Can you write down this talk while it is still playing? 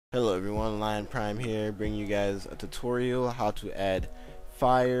Hello everyone, Lion Prime here, bringing you guys a tutorial how to add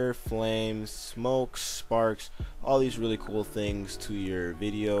fire, flames, smoke, sparks, all these really cool things to your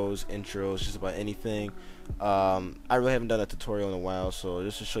videos, intros, just about anything. I really haven't done a tutorial in a while, so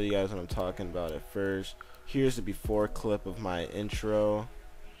just to show you guys what I'm talking about at first, here's the before clip of my intro.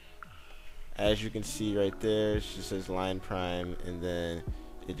 As you can see right there, it just says Lion Prime, and then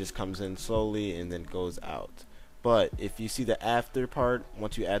it just comes in slowly and then goes out. But if you see the after part,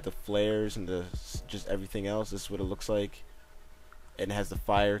 once you add the flares and just everything else, this is what it looks like. And it has the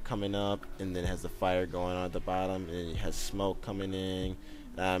fire coming up, and then it has the fire going on at the bottom, and it has smoke coming in.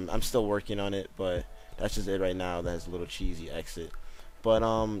 I'm still working on it, but that's just it right now. That has a little cheesy exit. But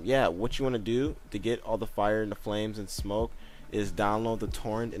yeah, what you want to do to get all the fire and the flames and smoke is download the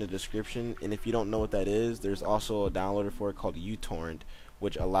torrent in the description. And if you don't know what that is, there's also a downloader for it called uTorrent,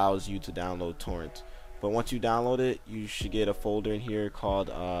 which allows you to download torrents. But once you download it, you should get a folder in here called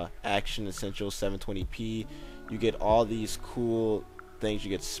Action Essentials 720p. You get all these cool things.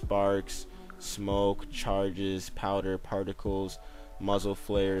 You get sparks, smoke, charges, powder, particles, muzzle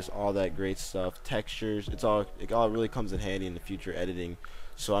flares, all that great stuff, textures. It all really comes in handy in the future editing.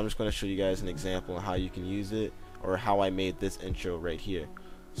 So I'm just going to show you guys an example of how you can use it, or how I made this intro right here.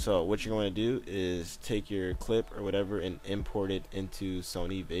 So what you're going to do is take your clip or whatever and import it into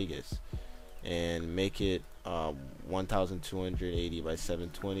Sony Vegas and make it 1280 by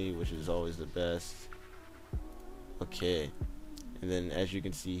 720, which is always the best. Okay, and then as you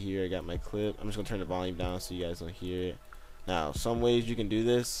can see here, I got my clip. I'm just gonna turn the volume down so you guys don't hear it. Now, some ways you can do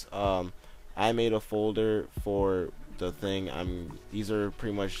this. I made a folder for the thing. These are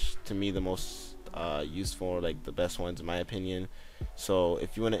pretty much, to me, the most useful, like the best ones in my opinion. So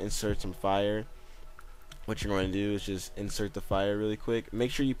if you want to insert some fire, what you're going to do is just insert the fire really quick.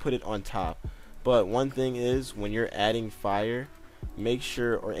 Make sure you put it on top. But one thing is, when you're adding fire, make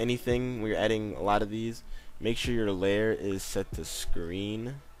sure, or anything, when you're adding a lot of these, make sure your layer is set to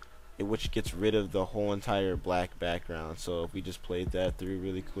screen, which gets rid of the whole entire black background. So if we just played that through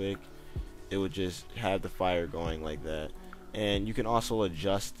really quick, it would just have the fire going like that. And you can also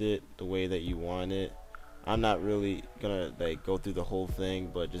adjust it the way that you want it. I'm not really gonna go through the whole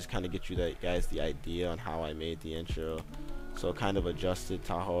thing, but just kind of get you guys the idea on how I made the intro. So kind of adjust it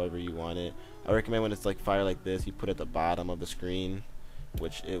to however you want it. I recommend when it's like fire like this, you put it at the bottom of the screen,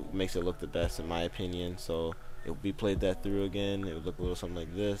 which it makes it look the best in my opinion. So if we played that through again, it would look a little something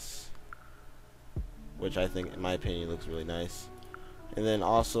like this, which I think in my opinion looks really nice. And then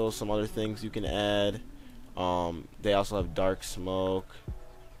also some other things you can add. They also have dark smoke,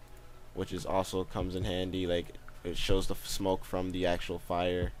 which is also comes in handy. Like, it shows the smoke from the actual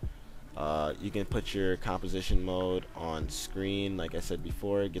fire. You can put your composition mode on screen, like I said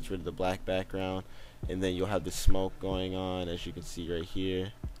before. It gets rid of the black background, and then you'll have the smoke going on, as you can see right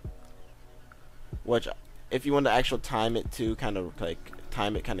here. Which, if you want to actually time it too, kind of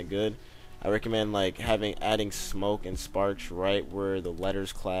good, I recommend adding smoke and sparks right where the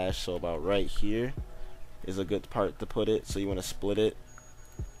letters clash. So about right here is a good part to put it. So you want to split it,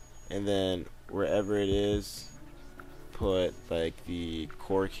 and then wherever it is, put like the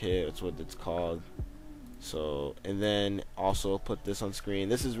cork hit, that's what it's called. So, and then also put this on screen.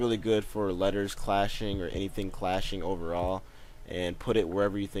 This is really good for letters clashing or anything clashing overall, and put it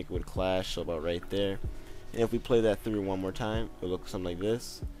wherever you think it would clash. So about right there. And if we play that through one more time, it looks something like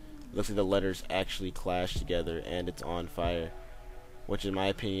this. It looks like the letters actually clash together and it's on fire, which in my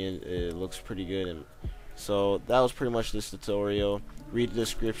opinion it looks pretty good. And so that was pretty much this tutorial. Read the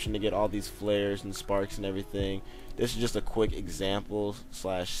description to get all these flares and sparks and everything. This is just a quick example /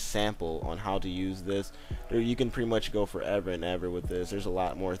 sample on how to use this. You can pretty much go forever and ever with this. There's a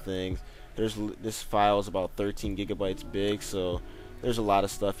lot more things. This file is about 13 gigabytes big, so there's a lot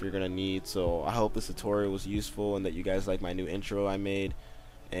of stuff you're gonna need. So I hope this tutorial was useful and that you guys like my new intro I made.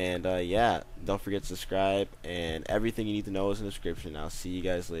 And yeah, don't forget to subscribe, and everything you need to know is in the description. I'll see you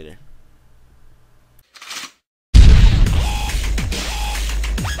guys later.